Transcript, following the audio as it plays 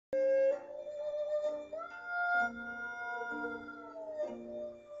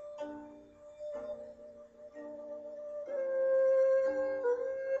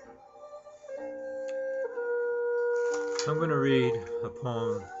I'm going to read a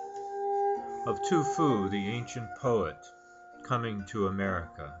poem of Tu Fu, the ancient poet, coming to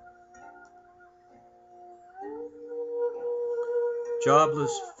America.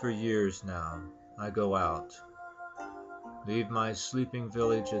 Jobless for years now, I go out, leave my sleeping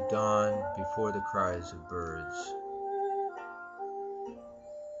village at dawn before the cries of birds.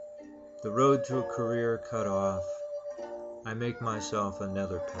 The road to a career cut off, I make myself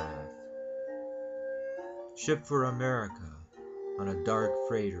another path. Ship for America on a dark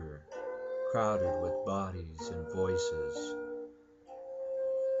freighter, crowded with bodies and voices.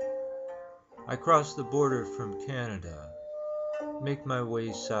 I cross the border from Canada, make my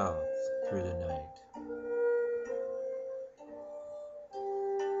way south through the night.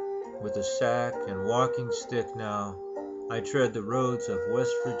 With a sack and walking stick now, I tread the roads of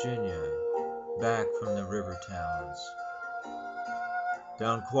West Virginia, back from the river towns.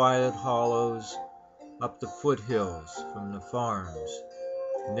 Down quiet hollows, up the foothills from the farms,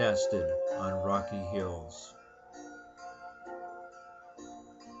 nested on rocky hills.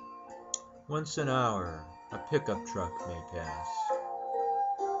 Once an hour, a pickup truck may pass.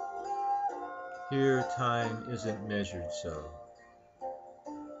 Here time isn't measured so.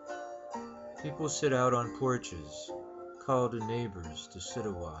 People sit out on porches, call to neighbors to sit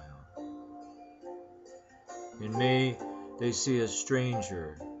a while. In May, they see a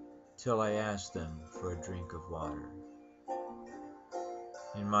stranger till I ask them for a drink of water.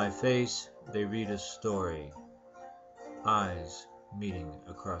 In my face, they read a story, eyes meeting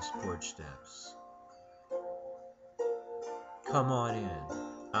across porch steps. Come on in,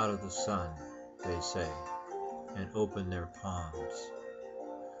 out of the sun, they say, and open their palms,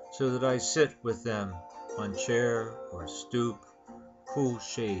 so that I sit with them on chair or stoop, cool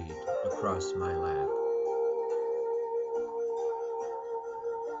shade across my lap.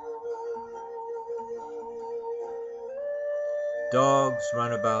 Dogs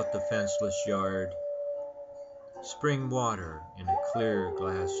run about the fenceless yard, spring water in a clear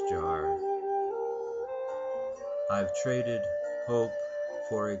glass jar. I've traded hope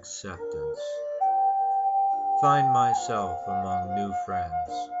for acceptance, find myself among new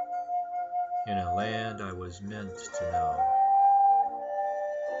friends, in a land I was meant to know.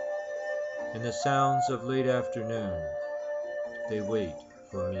 In the sounds of late afternoon, they wait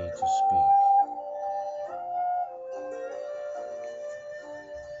for me to speak.